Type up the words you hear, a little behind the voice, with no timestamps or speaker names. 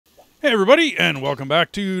Hey everybody, and welcome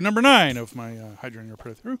back to number 9 of my Hydroneer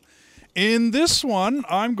playthrough. In this one,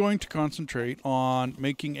 I'm going to concentrate on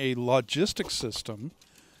making a logistic system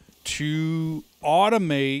to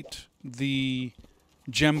automate the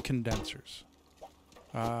gem condensers.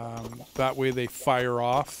 That way they fire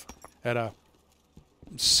off at a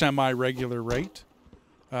semi-regular rate.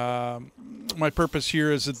 My purpose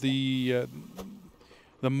here is that the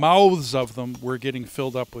mouths of them were getting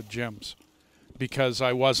filled up with gems, because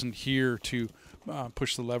I wasn't here to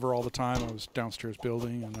push the lever all the time. I was downstairs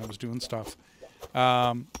building and I was doing stuff.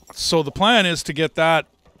 So the plan is to get that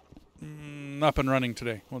up and running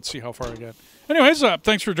today. Let's see how far I get. Anyways,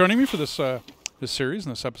 thanks for joining me for this this series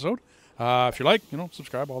and this episode. If you like,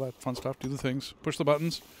 subscribe, all that fun stuff. Do the things, push the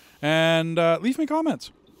buttons, and leave me comments.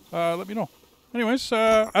 Let me know. Anyways,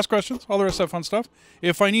 ask questions, all the rest of that fun stuff.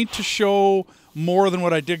 If I need to show more than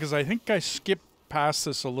what I did, because I think I skipped past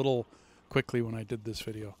this a little quickly when I did this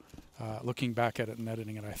video. Looking back at it and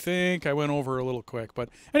editing it, I think I went over a little quick. But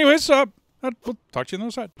anyways, we'll talk to you on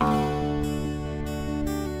the other side.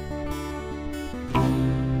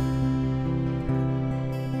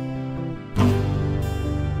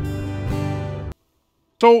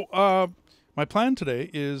 So my plan today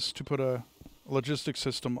is to put a logistic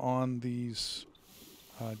system on these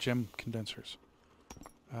gem condensers.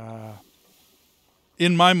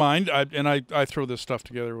 In my mind, I throw this stuff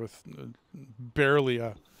together with barely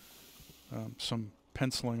some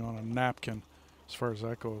penciling on a napkin, as far as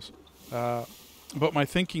that goes. But my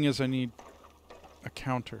thinking is I need a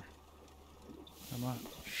counter. I'm not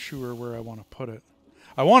sure where I want to put it.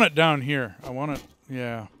 I want it down here. I want it,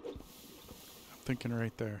 yeah. I'm thinking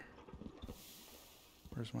right there.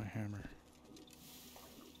 Where's my hammer?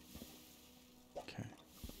 Okay.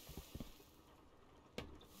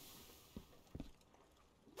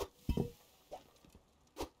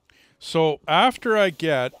 So after I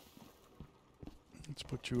get, let's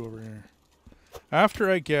put you over here. After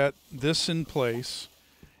I get this in place,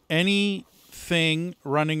 anything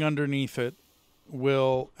running underneath it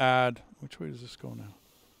will add, which way does this go now?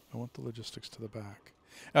 I want the logistics to the back.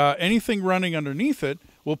 Anything running underneath it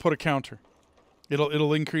will put a counter.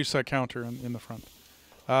 It'll increase that counter in the front.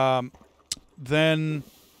 Then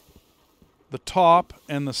the top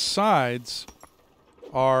and the sides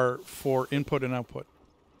are for input and output.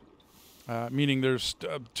 Meaning there's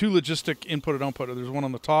two logistic input and output. There's one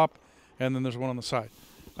on the top, and then there's one on the side.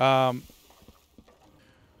 Now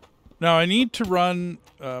I need to run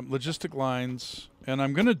logistic lines, and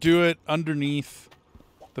I'm going to do it underneath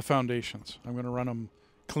the foundations. I'm going to run them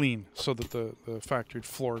clean so that the factory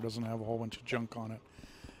floor doesn't have a whole bunch of junk on it.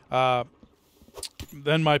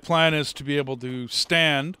 Then my plan is to be able to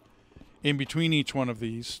stand in between each one of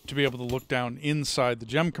these to be able to look down inside the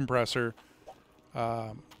gem compressor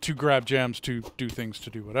to grab gems, to do things, to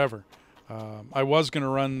do whatever. I was going to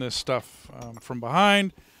run this stuff from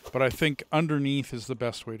behind, but I think underneath is the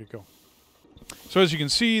best way to go. So as you can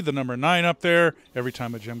see, the number 9 up there, every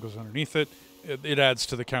time a gem goes underneath it, it adds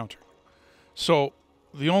to the counter. So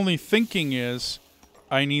the only thinking is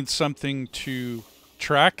I need something to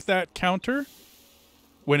track that counter.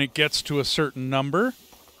 When it gets to a certain number,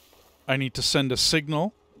 I need to send a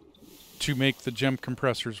signal to make the gem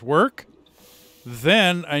compressors work.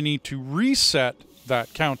 Then I need to reset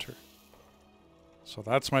that counter. So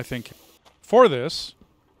that's my thinking. For this,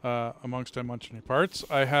 amongst a bunch of parts,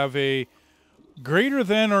 I have a greater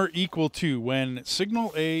than or equal to. When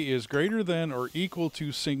signal A is greater than or equal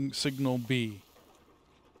to signal B.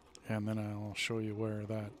 And then I'll show you where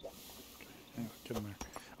that... Get in there.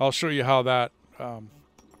 I'll show you how that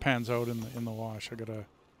pans out in the wash. I gotta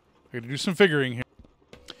do some figuring here.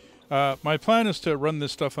 My plan is to run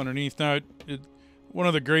this stuff underneath. Now, one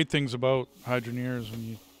of the great things about Hydroneer is when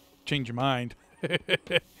you change your mind,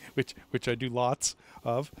 which I do lots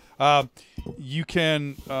of, you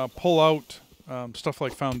can pull out stuff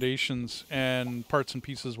like foundations and parts and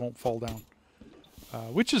pieces won't fall down,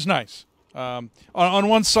 which is nice. On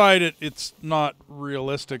one side, it's not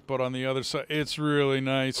realistic, but on the other side, it's really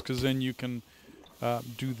nice because then you can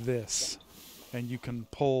do this, and you can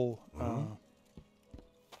pull.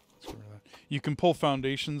 You can pull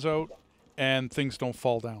foundations out, and things don't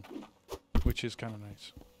fall down, which is kind of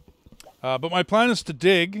nice. But my plan is to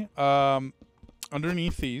dig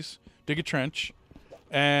underneath these, dig a trench,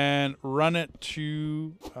 and run it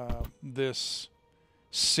to this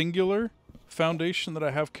singular foundation that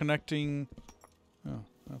I have connecting. Oh,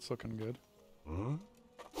 that's looking good.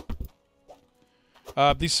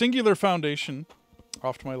 The singular foundation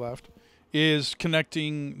off to my left is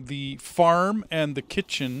connecting the farm and the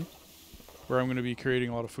kitchen, where I'm going to be creating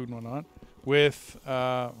a lot of food and whatnot, with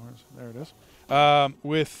there it is,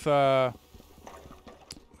 with the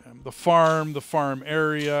farm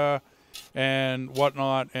area, and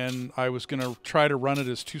whatnot. And I was going to try to run it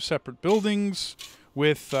as 2 separate buildings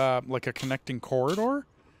with like a connecting corridor.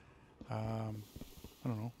 I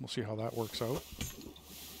don't know. We'll see how that works out.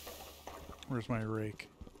 Where's my rake?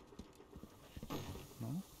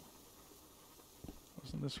 No?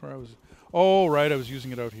 Wasn't this where I was? Oh, right. I was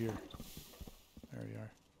using it out here. There you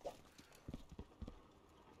are.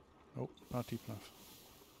 Nope, not deep enough.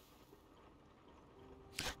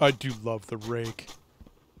 I do love the rake.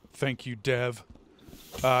 Thank you, Dev.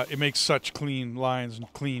 It makes such clean lines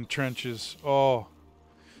and clean trenches. Oh.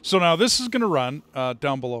 So now this is going to run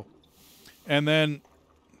down below. And then,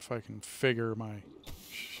 if I can figure my...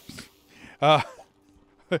 I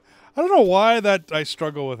don't know why that I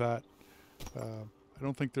struggle with that. I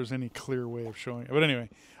don't think there's any clear way of showing it. But anyway,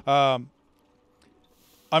 I'm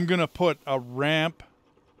going to put a ramp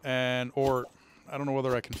or I don't know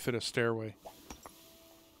whether I can fit a stairway.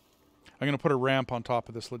 I'm going to put a ramp on top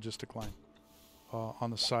of this logistic line on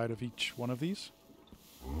the side of each one of these.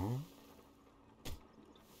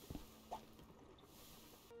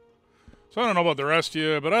 So I don't know about the rest of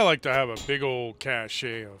you, but I like to have a big old cache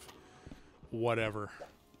of whatever,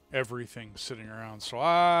 everything sitting around. So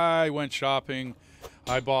I went shopping.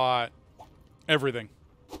 I bought everything,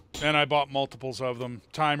 and I bought multiples of them.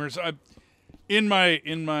 Timers. In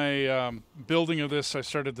my building of this, I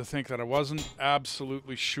started to think that I wasn't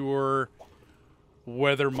absolutely sure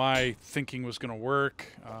whether my thinking was going to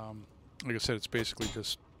work. Like I said, it's basically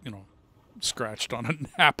just, you know, scratched on a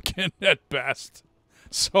napkin at best.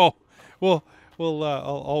 So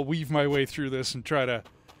I'll weave my way through this and try to,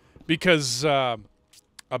 because I'll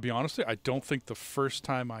be honest with you, I don't think the first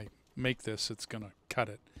time I make this, it's going to cut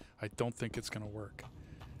it. I don't think it's going to work.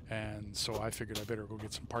 And so I figured I better go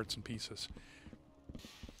get some parts and pieces.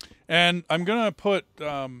 And I'm going to put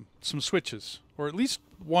some switches, or at least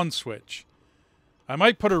one switch. I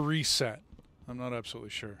might put a reset. I'm not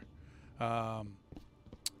absolutely sure.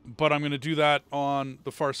 But I'm going to do that on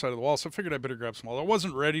the far side of the wall. So I figured I better grab some walls. I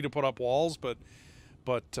wasn't ready to put up walls, but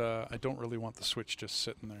I don't really want the switch just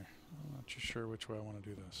sitting there. I'm not too sure which way I want to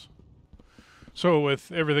do this. So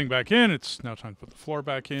with everything back in, it's now time to put the floor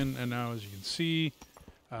back in. And now, as you can see,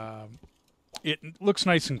 it looks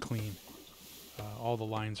nice and clean. All the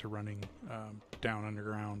lines are running down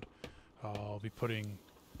underground. I'll be putting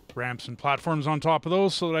ramps and platforms on top of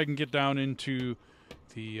those so that I can get down into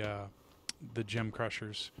the gem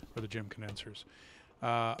crushers or the gem condensers.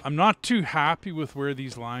 I'm not too happy with where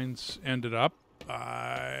these lines ended up.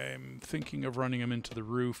 I'm thinking of running them into the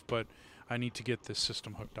roof, but I need to get this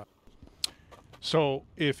system hooked up. So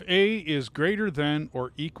if A is greater than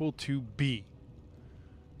or equal to B,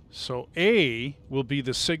 so A will be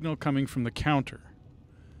the signal coming from the counter.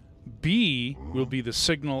 B will be the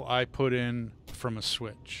signal I put in from a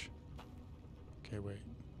switch. Okay, wait.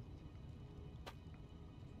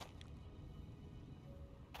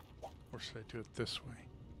 Or should I do it this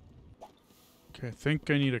way? Okay, I think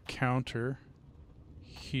I need a counter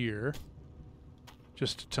here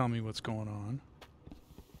just to tell me what's going on.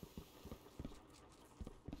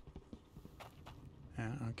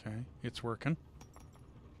 Yeah, okay, it's working.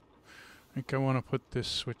 I think I want to put this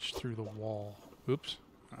switch through the wall. Oops.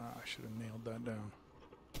 I should have nailed that down.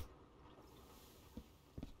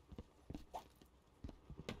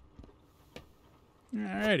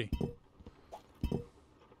 Alrighty.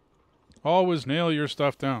 Always nail your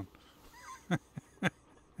stuff down.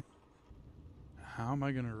 How am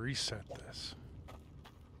I going to reset this?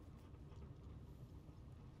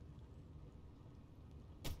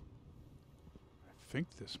 I think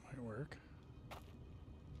this might work.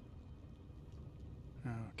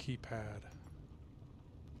 Oh, keypad.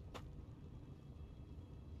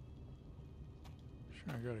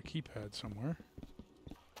 Sure, I got a keypad somewhere.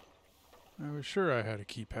 I was sure I had a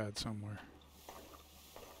keypad somewhere.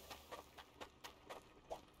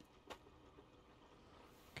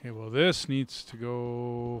 Okay, well this needs to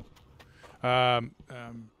go...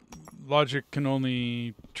 logic can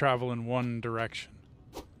only travel in one direction.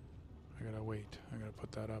 I gotta wait. I gotta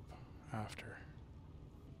put that up after.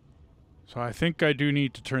 So I think I do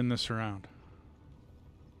need to turn this around.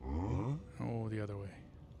 Oh, the other way.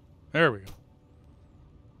 There we go.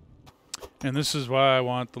 And this is why I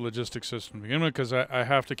want the logistic system to begin with, because I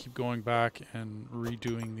have to keep going back and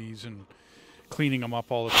redoing these and cleaning them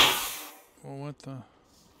up all the time. Well, what the...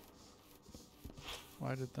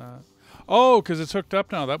 Why did that... Oh, because it's hooked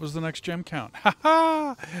up now. That was the next gem count. Ha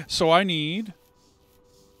ha! So I need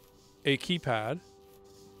a keypad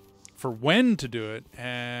for when to do it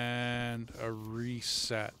and a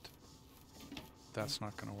reset. That's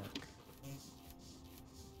not going to work.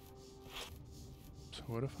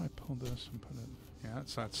 what if I pull this and put it... Yeah,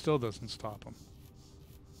 that still doesn't stop them.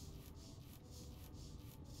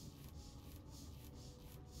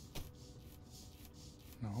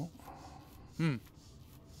 No.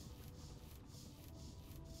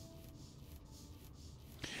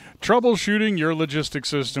 Troubleshooting your logistic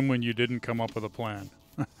system when you didn't come up with a plan.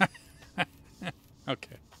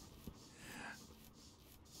 Okay.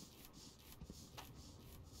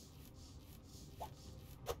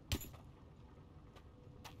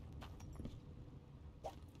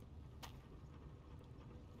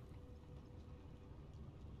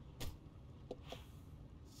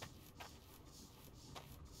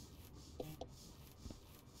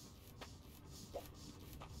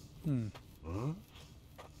 Huh?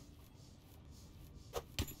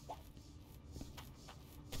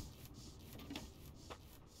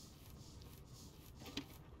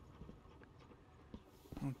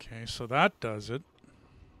 Okay, so that does it.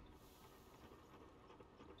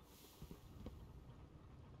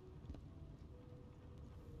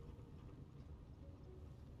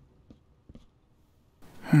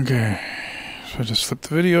 Okay, so I just flipped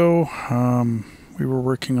the video. We were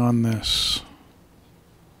working on this.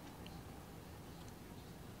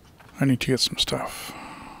 I need to get some stuff.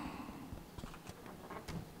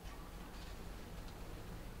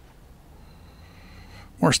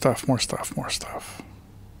 More stuff, more stuff, more stuff.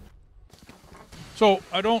 So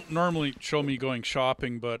I don't normally show me going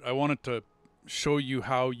shopping, but I wanted to show you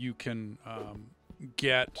how you can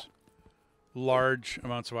get large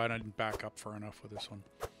amounts of iron. I didn't back up far enough with this one.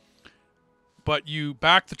 But you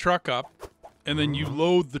back the truck up, and then you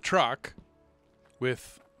load the truck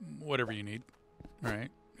with whatever you need, right?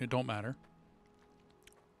 It don't matter.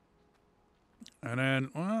 And then,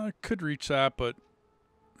 well, I could reach that, but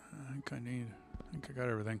I think I got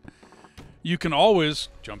everything. You can always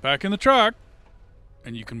jump back in the truck,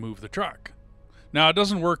 and you can move the truck. Now, it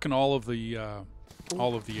doesn't work in all of the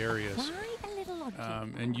areas.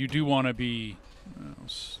 And you do want to be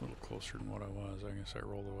a little closer than what I was. I guess I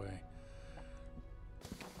rolled away.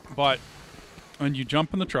 But when you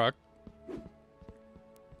jump in the truck,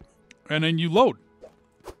 and then you load.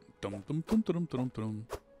 Dum, dum, dum, dum, dum, dum.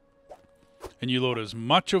 And you load as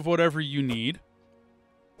much of whatever you need.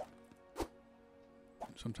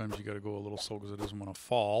 Sometimes you got to go a little slow because it doesn't want to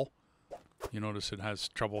fall. You notice it has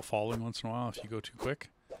trouble falling once in a while if you go too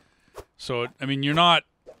quick. So, I mean, you're not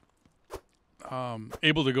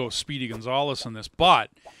able to go Speedy Gonzales on this,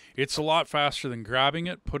 but it's a lot faster than grabbing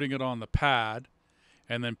it, putting it on the pad,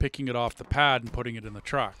 and then picking it off the pad and putting it in the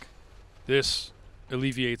truck. This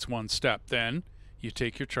alleviates one step. Then you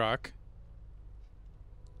take your truck.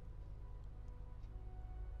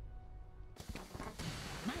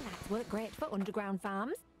 My lads work great for underground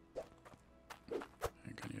farms. I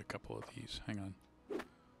think I need a couple of these. Hang on.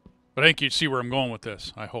 But I think you see where I'm going with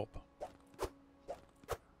this, I hope.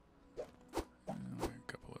 A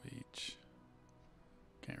couple of each.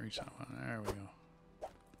 Can't reach that one. There we go.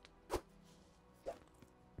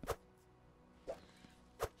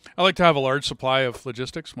 I like to have a large supply of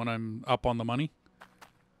logistics when I'm up on the money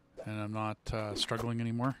and I'm not struggling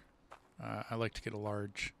anymore. I like to get a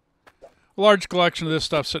large collection of this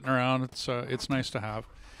stuff sitting around. It's nice to have.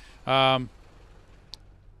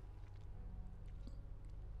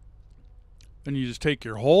 Then you just take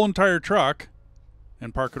your whole entire truck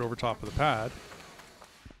and park it over top of the pad.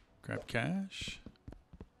 Grab cash.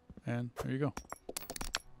 And there you go.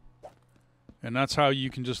 And that's how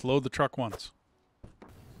you can just load the truck once.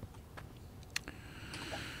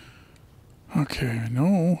 Okay, I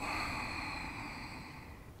know.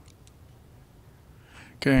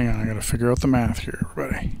 Okay, hang on. I gotta figure out the math here,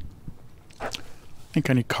 everybody. I think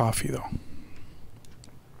I need coffee, though.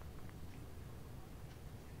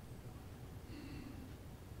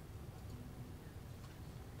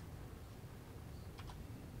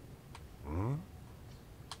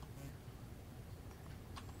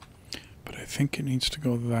 But I think it needs to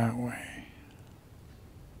go that way.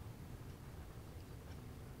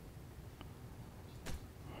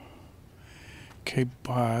 Okay,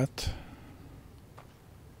 but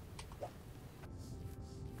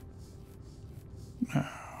no.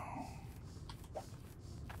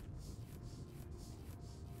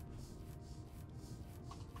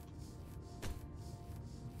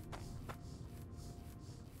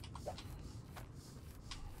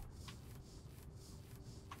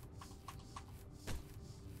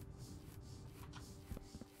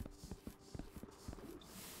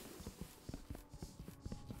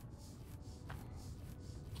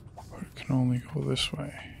 It can only go this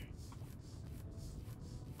way.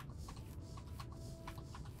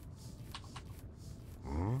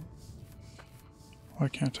 Why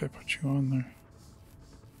can't I put you on there?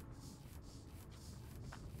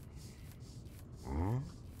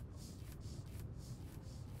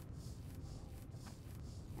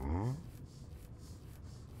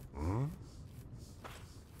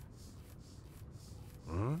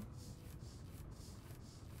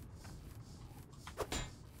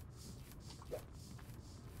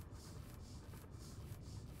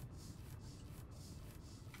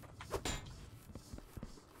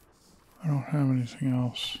 have anything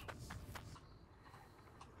else.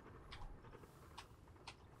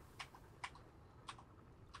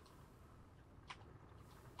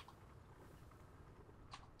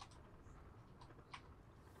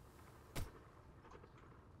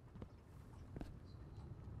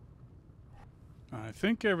 I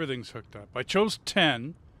think everything's hooked up. I chose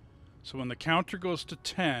 10, so when the counter goes to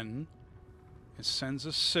 10, it sends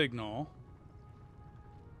a signal.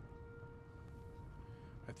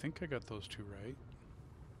 I think I got those two right.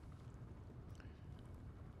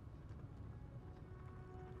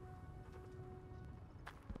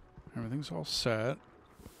 Everything's all set.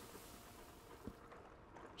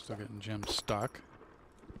 Still getting gems stuck.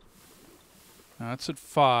 Now it's at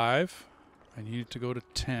 5. I need it to go to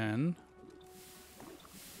 10.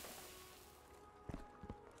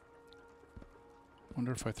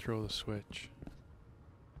 Wonder if I throw the switch.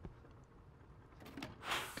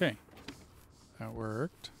 Okay. That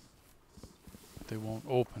worked. They won't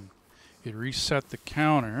open. It reset the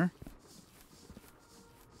counter.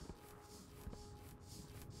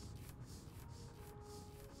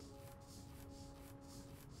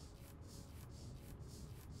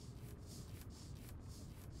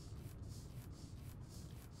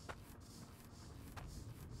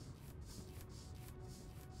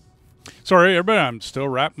 Sorry, everybody, I'm still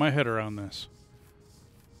wrapping my head around this.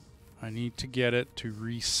 I need to get it to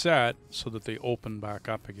reset so that they open back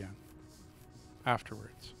up again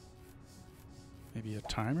afterwards. Maybe a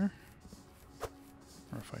timer?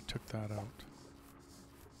 Or if I took that out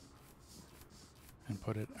and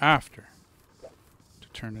put it after to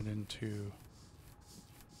turn it into...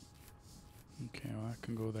 Okay, well that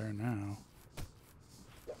can go there now.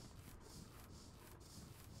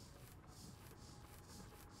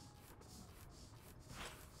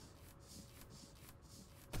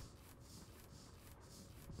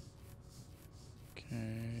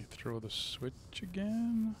 Okay, throw the switch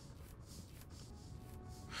again.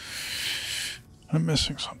 I'm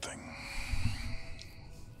missing something.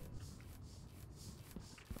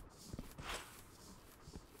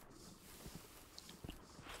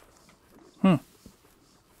 Huh.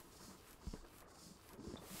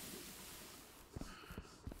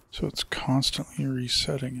 So it's constantly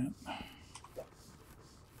resetting it.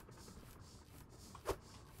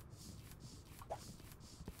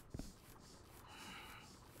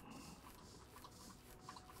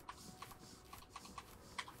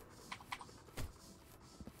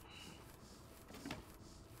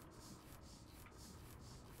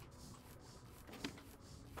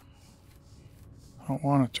 I don't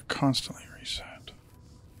want it to constantly reset.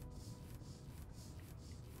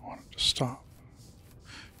 I want it to stop.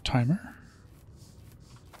 Timer?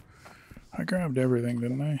 I grabbed everything,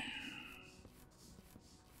 didn't I?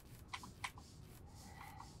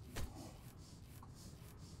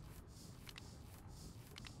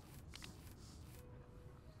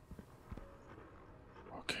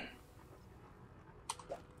 Okay.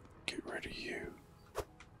 Get rid of you.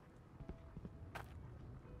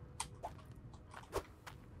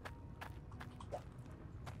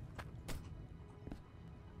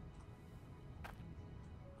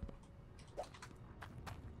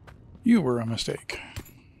 You were a mistake.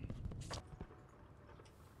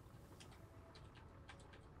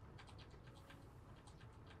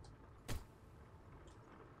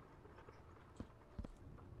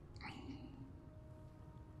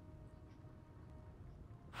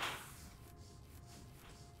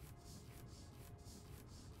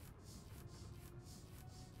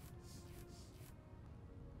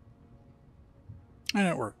 And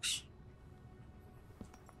it works.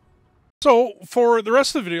 So for the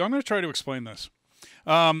rest of the video, I'm going to try to explain this.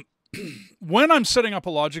 When I'm setting up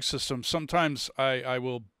a logic system, sometimes I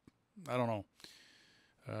will, I don't know,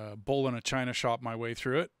 bull in a china shop my way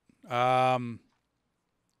through it.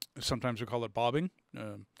 Sometimes we call it bobbing.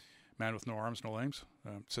 Man with no arms, no legs,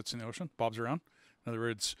 sits in the ocean, bobs around. In other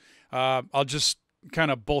words, I'll just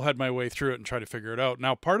kind of bullhead my way through it and try to figure it out.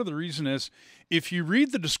 Now, part of the reason is if you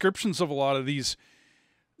read the descriptions of a lot of these,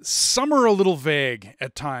 some are a little vague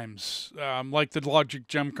at times, like the logic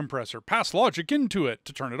gem compressor. Pass logic into it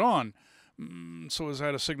to turn it on. So is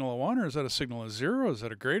that a signal of 1 or is that a signal of 0? Is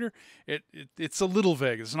that a greater? It's a little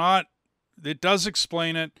vague. It's not. It does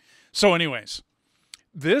explain it. So anyways,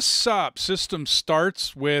 this system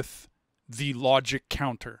starts with the logic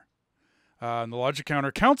counter. And the logic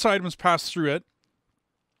counter counts items passed through it,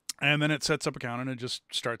 and then it sets up a count and it just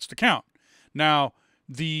starts to count. Now,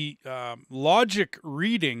 the logic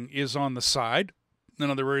reading is on the side. In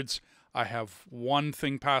other words, I have one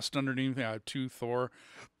thing passed underneath me. I have 2,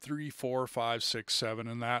 3, 4, 5, 6, 7,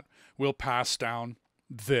 and that will pass down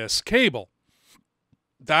this cable.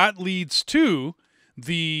 that leads to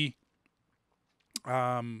the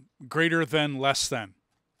greater than, less than,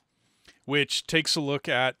 which takes a look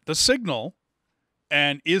at the signal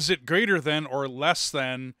and is it greater than or less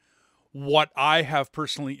than what I have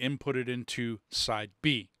personally inputted into side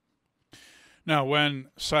B. Now, when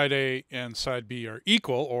side A and side B are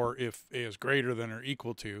equal, or if A is greater than or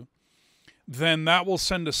equal to, then that will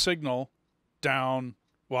send a signal down.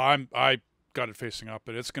 Well, I got it facing up,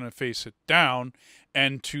 but it's going to face it down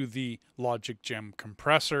and to the logic gem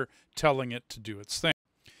compressor, telling it to do its thing.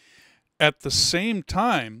 At the same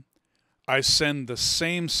time, I send the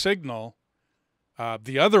same signal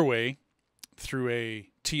the other way through a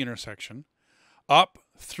T intersection, up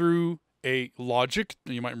through a logic,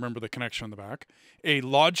 you might remember the connection on the back, a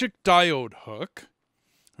logic diode hook,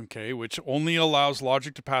 okay, which only allows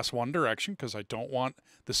logic to pass one direction because I don't want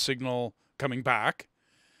the signal coming back.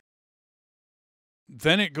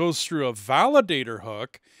 Then it goes through a validator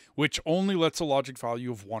hook, which only lets a logic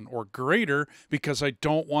value of 1 or greater because I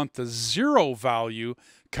don't want the 0 value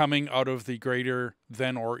coming out of the greater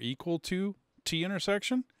than or equal to T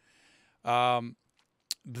intersection.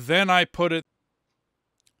 Then I put it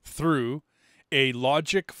through a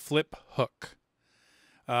logic flip hook.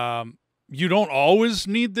 You don't always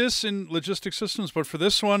need this in logistic systems, but for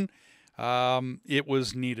this one, it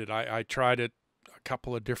was needed. I tried it a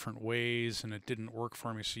couple of different ways and it didn't work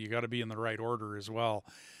for me, so you got to be in the right order as well.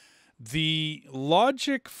 The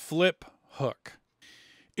logic flip hook,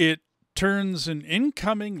 it turns an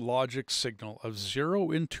incoming logic signal of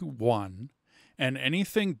 0 into 1 and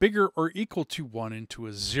anything bigger or equal to 1 into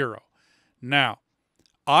a 0. Now,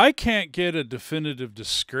 I can't get a definitive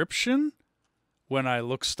description when I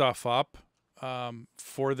look stuff up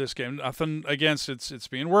for this game. Nothing against it's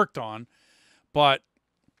being worked on, but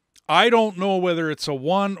I don't know whether it's a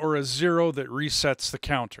 1 or a 0 that resets the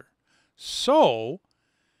counter. So,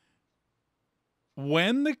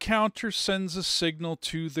 when the counter sends a signal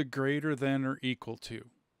to the greater than or equal to,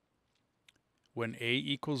 when A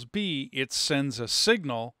equals B, it sends a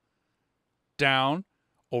signal down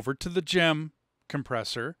over to the gem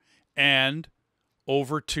compressor and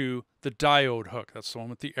over to the diode hook. That's the one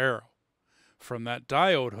with the arrow. From that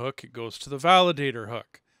diode hook, it goes to the validator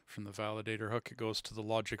hook. From the validator hook, it goes to the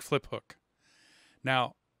logic flip hook.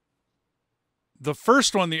 Now, the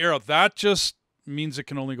first one, the arrow, that just means it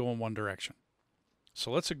can only go in one direction.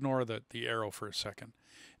 So let's ignore the arrow for a second.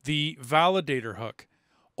 The validator hook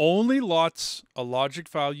only lets a logic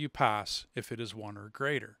value pass if it is 1 or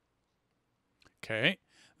greater. Okay?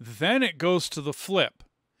 Then it goes to the flip,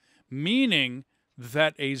 meaning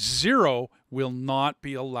that a 0 will not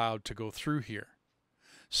be allowed to go through here.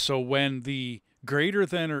 So when the greater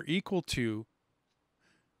than or equal to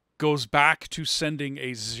goes back to sending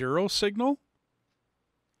a 0 signal,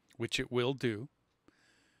 which it will do,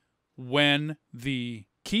 when the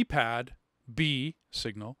keypad B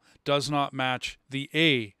signal does not match the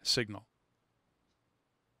A signal.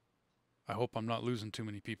 I hope I'm not losing too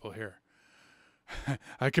many people here.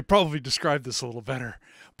 I could probably describe this a little better,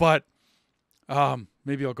 but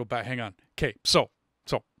maybe I'll go back. Hang on. Okay, so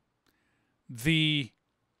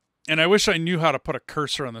and I wish I knew how to put a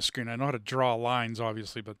cursor on the screen. I know how to draw lines,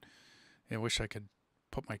 obviously, but I wish I could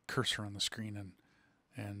put my cursor on the screen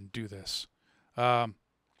and do this.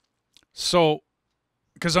 So,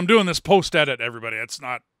 because I'm doing this post-edit, everybody. It's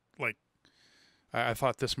not like I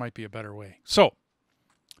thought this might be a better way. So,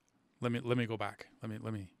 let me go back.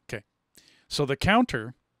 Okay. So the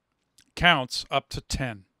counter counts up to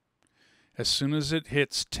 10. As soon as it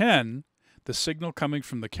hits 10, the signal coming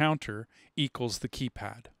from the counter equals the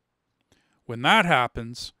keypad. When that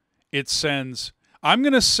happens, it sends, I'm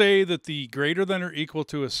going to say that the greater than or equal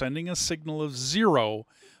to is sending a signal of 0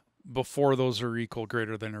 before those are equal,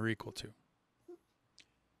 greater than or equal to.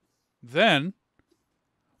 Then,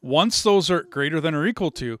 once those are greater than or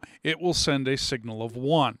equal to, it will send a signal of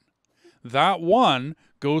 1. That 1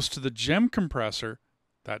 goes to the gem compressor.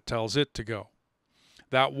 That tells it to go.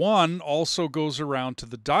 That 1 also goes around to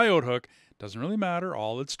the diode hook. Doesn't really matter.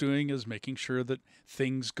 All it's doing is making sure that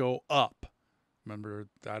things go up. Remember,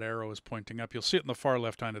 that arrow is pointing up. You'll see it in the far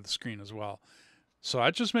left hand of the screen as well. So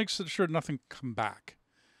that just makes sure nothing come back.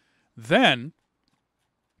 Then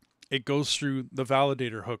it goes through the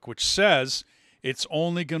validator hook, which says it's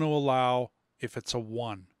only going to allow if it's a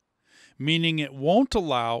 1, meaning it won't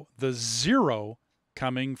allow the 0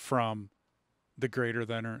 coming from the greater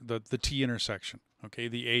than or the T intersection. Okay,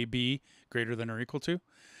 the AB greater than or equal to.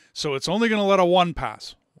 So it's only going to let a 1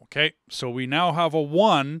 pass. Okay, so we now have a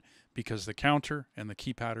 1 because the counter and the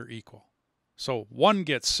keypad are equal. So 1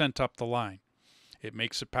 gets sent up the line. It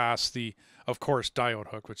makes it past the, of course, diode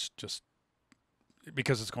hook, which just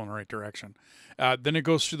because it's going the right direction. Then it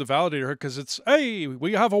goes through the validator hook because it's, hey,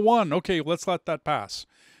 we have a 1. Okay, let's let that pass.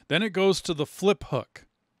 Then it goes to the flip hook,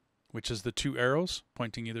 which is the 2 arrows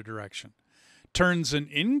pointing either direction. Turns an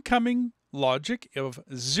incoming logic of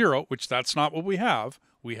 0, which that's not what we have.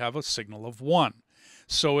 We have a signal of 1.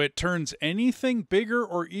 So it turns anything bigger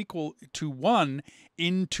or equal to 1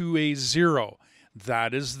 into a 0.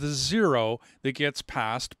 That is the 0 that gets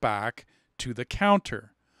passed back to the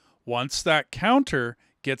counter. Once that counter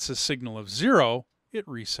gets a signal of 0, it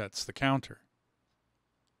resets the counter.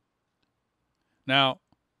 Now,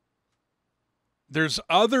 there's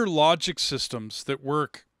other logic systems that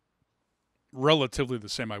work relatively the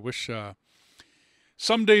same. I wish,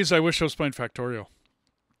 some days I wish I was playing Factorio.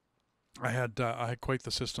 I had quite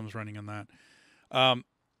the systems running in that.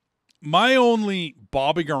 My only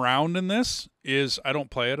bobbing around in this is I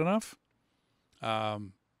don't play it enough.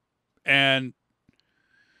 And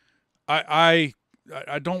I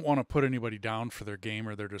don't want to put anybody down for their game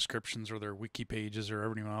or their descriptions or their wiki pages or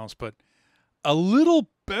everything else, but a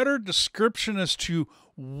little better description as to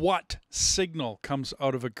what signal comes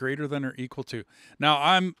out of a greater than or equal to. Now,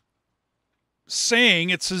 I'm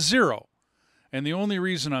saying it's a 0. And the only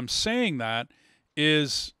reason I'm saying that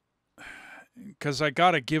is because I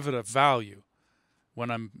got to give it a value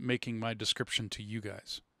when I'm making my description to you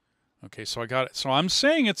guys. Okay, so I got it. So I'm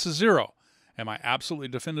saying it's a 0. Am I absolutely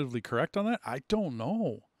definitively correct on that? I don't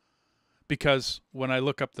know. Because when I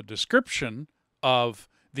look up the description of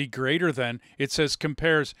the greater than, it says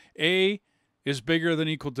compares A is bigger than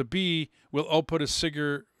equal to B will output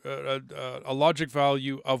a logic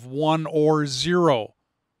value of 1 or 0.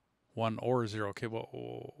 1 or 0. Okay,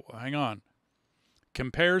 well, hang on.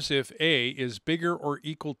 Compares if A is bigger or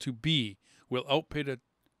equal to B will output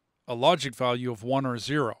a logic value of 1 or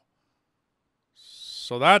 0.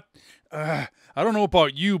 So that, I don't know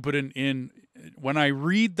about you, but when I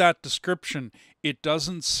read that description, it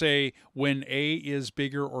doesn't say when A is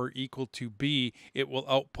bigger or equal to B, it will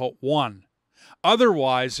output 1.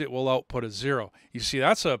 Otherwise, it will output a 0. You see,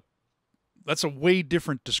 that's a way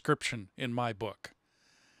different description in my book.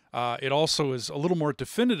 It also is a little more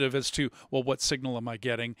definitive as to, well, what signal am I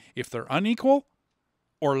getting if they're unequal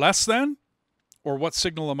or less than? Or what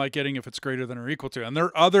signal am I getting if it's greater than or equal to? And there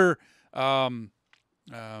are other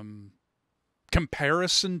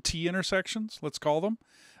comparison T-intersections, let's call them.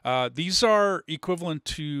 These are equivalent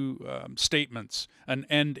to statements, an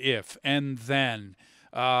and if, and then,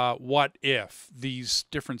 what if, these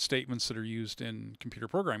different statements that are used in computer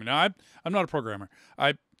programming. Now, I'm not a programmer,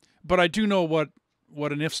 but I do know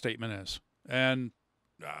what an if statement is, and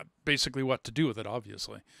basically what to do with it,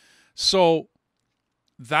 obviously. So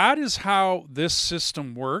that is how this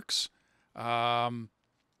system works.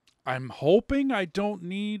 I'm hoping I don't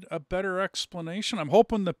need a better explanation. I'm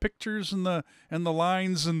hoping the pictures and the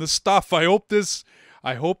lines and the stuff, I hope this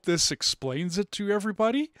explains it to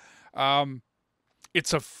everybody.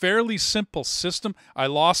 It's a fairly simple system. I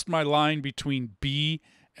lost my line between B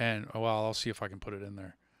and, well, I'll see if I can put it in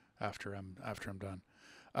there after I'm done.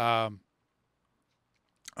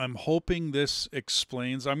 I'm hoping this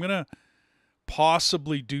explains. I'm gonna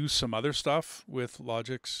possibly do some other stuff with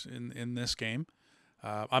logics in this game.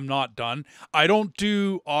 I'm not done. I don't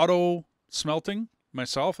do auto smelting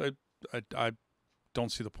myself. I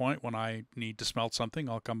don't see the point. When I need to smelt something,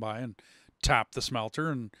 I'll come by and tap the smelter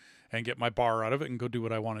and get my bar out of it and go do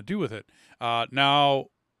what I want to do with it. Now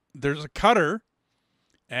there's a cutter,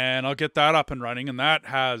 and I'll get that up and running, and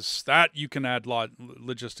that you can add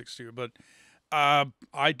logistics to. But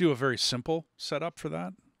I do a very simple setup for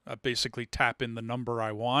that. Basically tap in the number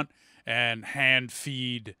I want and hand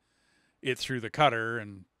feed it through the cutter,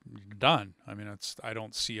 and you're done. I mean, I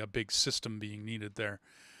don't see a big system being needed there.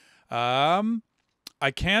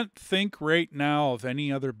 I can't think right now of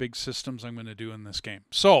any other big systems I'm going to do in this game.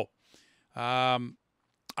 So I'm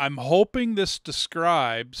hoping this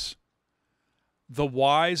describes the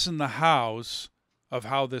whys and the hows of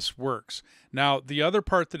how this works. Now, the other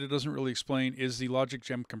part that it doesn't really explain is the logic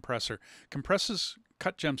gem compressor. Compresses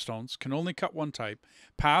cut gemstones, can only cut one type,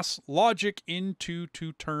 pass logic into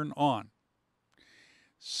to turn on.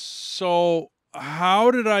 So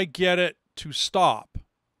how did I get it to stop?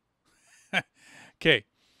 Okay,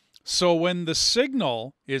 so when the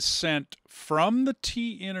signal is sent from the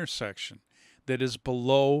T intersection that is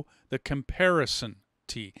below the comparison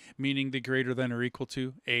T, meaning the greater than or equal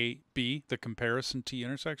to A, B, the comparison T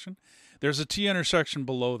intersection, there's a T intersection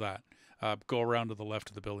below that. Go around to the left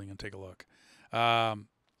of the building and take a look.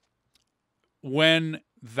 When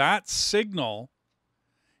that signal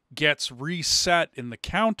gets reset in the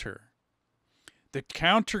counter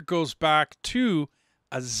goes back to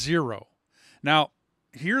a 0. Now,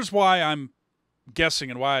 here's why I'm guessing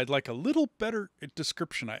and why I'd like a little better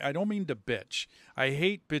description. I don't mean to bitch. I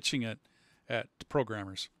hate bitching at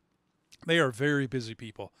programmers. They are very busy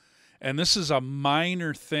people. And this is a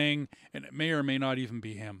minor thing, and it may or may not even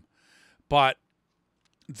be him. But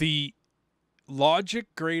the logic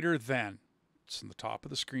greater than, it's in the top of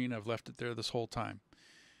the screen. I've left it there this whole time.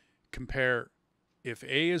 Compare if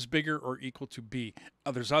A is bigger or equal to B.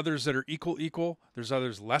 There's others that are equal. There's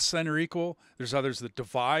others less than or equal. There's others that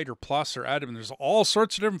divide or plus or add. And there's all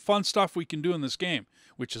sorts of different fun stuff we can do in this game,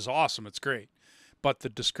 which is awesome. It's great. But the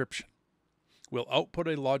description will output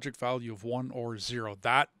a logic value of 1 or 0.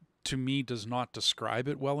 That, to me, does not describe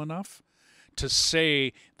it well enough to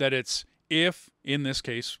say that it's if, in this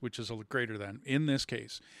case, which is a greater than, in this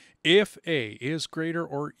case, if A is greater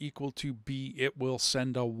or equal to B, it will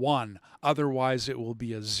send a 1. Otherwise, it will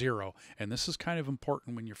be a 0. And this is kind of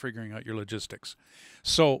important when you're figuring out your logistics.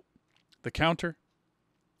 So the counter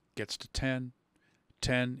gets to 10.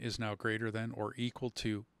 10 is now greater than or equal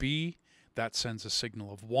to B. That sends a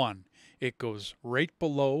signal of 1. It goes right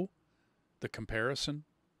below the comparison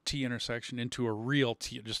T intersection into a real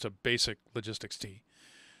T, just a basic logistics T.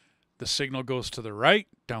 The signal goes to the right,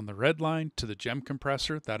 down the red line, to the gem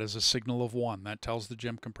compressor. That is a signal of 1. That tells the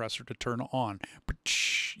gem compressor to turn on.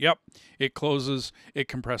 Yep, it closes, it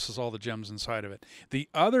compresses all the gems inside of it. The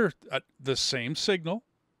other, the same signal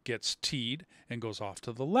gets T'd and goes off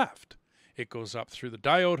to the left. It goes up through the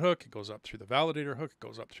diode hook, it goes up through the validator hook, it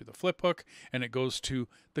goes up through the flip hook, and it goes to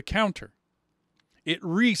the counter. It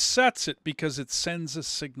resets it because it sends a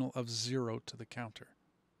signal of 0 to the counter.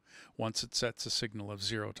 Once it sets a signal of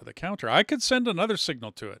 0 to the counter, I could send another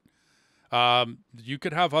signal to it. You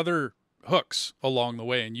could have other hooks along the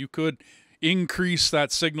way, and you could increase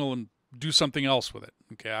that signal and do something else with it.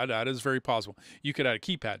 Okay, that is very possible. You could add a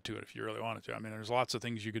keypad to it if you really wanted to. I mean, there's lots of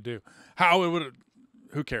things you could do. How it would,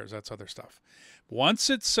 who cares? That's other stuff. Once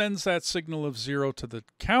it sends that signal of 0 to the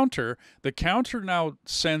counter now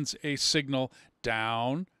sends a signal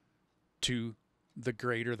down to the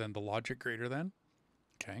greater than, the logic greater than.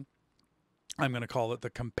 Okay. I'm going to call it the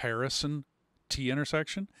comparison T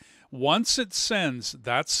intersection. Once it sends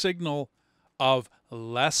that signal of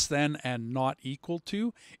less than and not equal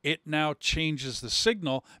to, it now changes the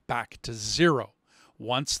signal back to 0.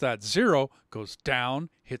 Once that 0 goes down,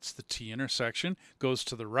 hits the T intersection, goes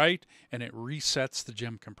to the right, and it resets the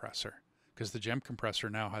gem compressor because the gem compressor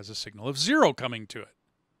now has a signal of 0 coming to it.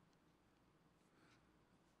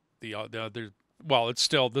 Well, it's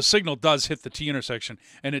still, the signal does hit the T intersection,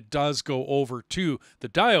 and it does go over to the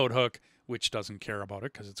diode hook, which doesn't care about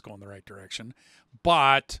it because it's going the right direction.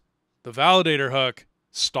 But the validator hook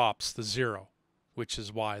stops the 0, which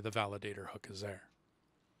is why the validator hook is there.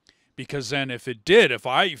 Because then if it did,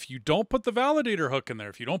 if you don't put the validator hook in there,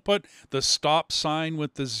 if you don't put the stop sign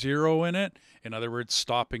with the 0 in it, in other words,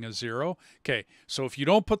 stopping a 0, okay, so if you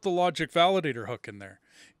don't put the logic validator hook in there,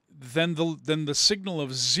 then the signal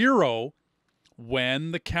of 0,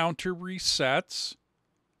 when the counter resets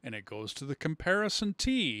and it goes to the comparison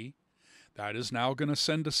T, that is now going to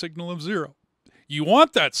send a signal of 0. You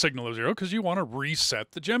want that signal of 0 because you want to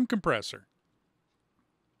reset the gem compressor.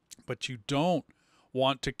 But you don't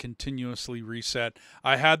want to continuously reset.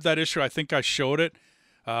 I had that issue. I think I showed it.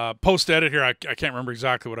 Post-edit here, I can't remember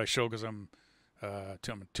exactly what I showed because I'm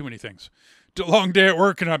too many things. Long day at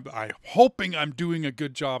work, and I'm hoping I'm doing a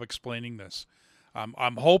good job explaining this.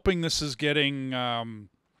 I'm hoping this is getting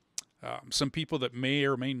some people that may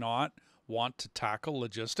or may not want to tackle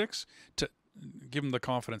logistics, to give them the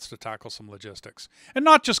confidence to tackle some logistics and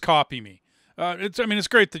not just copy me. It's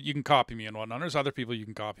great that you can copy me and whatnot. There's other people you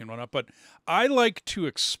can copy and whatnot, but I like to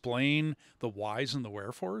explain the whys and the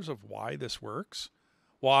wherefores of why this works.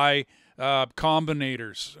 Why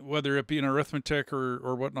combinators, whether it be in arithmetic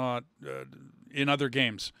or whatnot, in other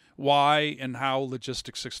games, why and how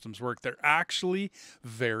logistic systems work. They're actually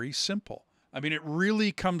very simple. I mean, it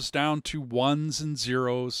really comes down to ones and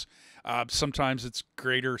zeros. Sometimes it's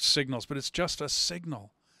greater signals, but it's just a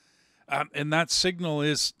signal. And that signal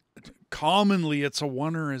is commonly it's a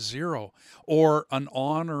 1 or a 0 or an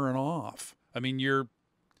on or an off. I mean, your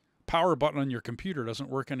power button on your computer doesn't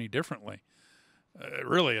work any differently.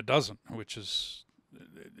 Really, it doesn't, it's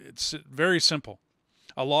very simple.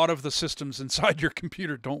 A lot of the systems inside your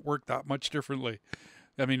computer don't work that much differently.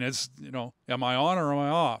 I mean, it's, am I on or am I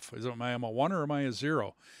off? Am I a 1 or am I a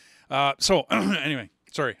 0? So anyway,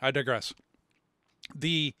 sorry, I digress.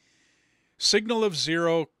 The signal of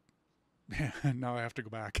 0, now I have to go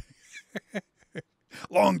back.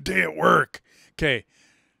 Long day at work. Okay,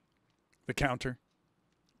 the counter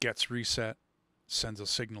gets reset, sends a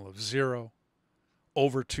signal of 0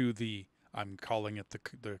 over to the I'm calling it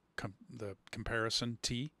the comparison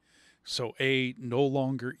T. So A no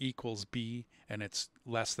longer equals B, and it's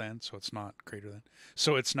less than, so it's not greater than.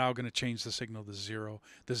 So it's now going to change the signal to 0.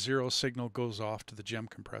 The 0 signal goes off to the gem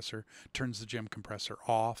compressor, turns the gem compressor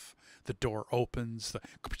off. The door opens.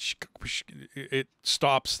 It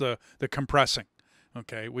stops the compressing,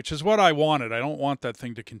 okay, which is what I wanted. I don't want that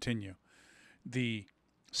thing to continue. The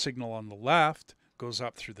signal on the left goes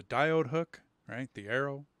up through the diode hook, right, the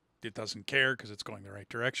arrow. It doesn't care because it's going the right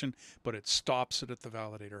direction, but it stops it at the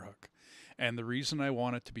validator hook. And the reason I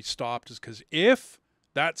want it to be stopped is because if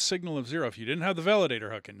that signal of 0, if you didn't have the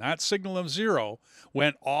validator hook and that signal of 0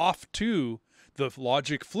 went off to the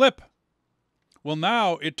logic flip, well,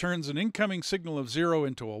 now it turns an incoming signal of 0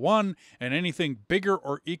 into a 1 and anything bigger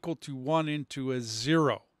or equal to 1 into a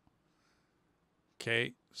 0.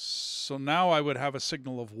 Okay, so now I would have a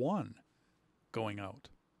signal of 1 going out.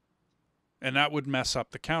 And that would mess up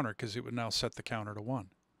the counter because it would now set the counter to 1.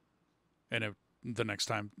 And the next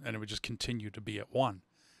time, and it would just continue to be at 1.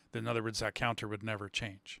 In other words, that counter would never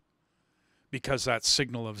change because that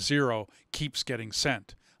signal of 0 keeps getting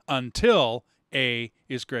sent until A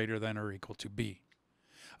is greater than or equal to B.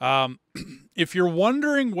 If you're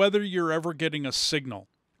wondering whether you're ever getting a signal,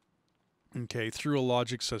 okay, through a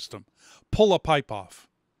logic system, pull a pipe off.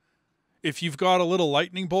 If you've got a little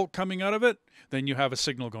lightning bolt coming out of it, then you have a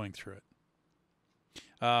signal going through it.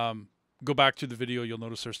 Go back to the video, you'll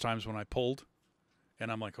notice there's times when I pulled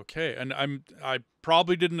and I'm like, okay. And I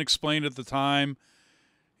probably didn't explain at the time,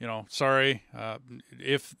 you know, sorry.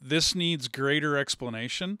 If this needs greater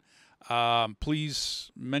explanation,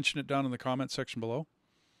 please mention it down in the comment section below.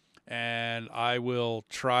 And I will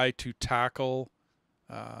try to tackle,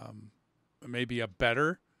 maybe a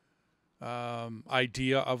better,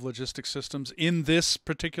 idea of logistic systems in this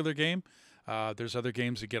particular game. There's other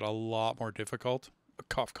games that get a lot more difficult.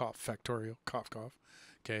 Cough, cough, Factorio, cough, cough.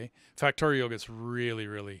 Okay. Factorio gets really,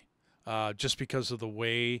 really, just because of the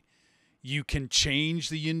way you can change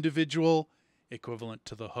the individual equivalent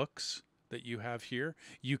to the hooks that you have here.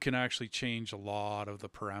 You can actually change a lot of the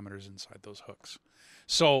parameters inside those hooks.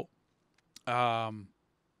 So, not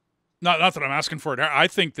that I'm asking for it. I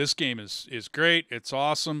think this game is great. It's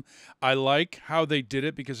awesome. I like how they did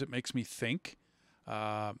it because it makes me think.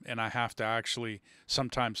 And I have to actually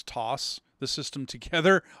sometimes toss the system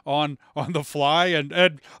together on the fly. And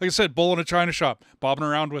like I said, bull in a china shop, bobbing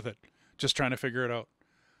around with it, just trying to figure it out.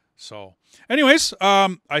 So anyways,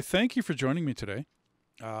 I thank you for joining me today.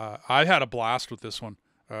 I had a blast with this one,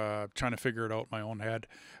 trying to figure it out in my own head.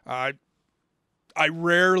 I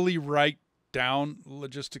rarely write down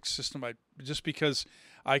logistics system, just because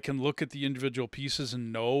I can look at the individual pieces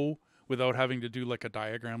and know without having to do like a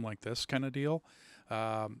diagram like this kind of deal.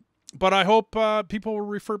 But I hope people will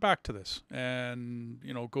refer back to this and,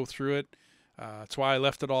 you know, go through it. That's why I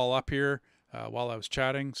left it all up here while I was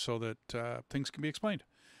chatting, so that things can be explained.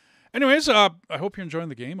 Anyways, I hope you're enjoying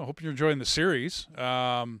the game. I hope you're enjoying the series.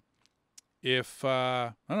 If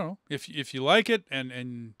I don't know, if you like it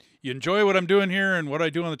and you enjoy what I'm doing here and what I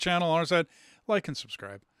do on the channel on our side, like and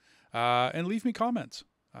subscribe, and leave me comments.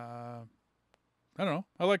 I don't know.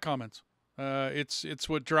 I like comments. It's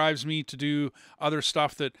what drives me to do other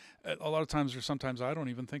stuff that a lot of times or sometimes I don't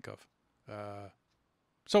even think of.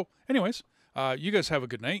 So anyways, you guys have a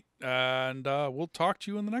good night, and we'll talk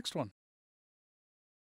to you in the next one.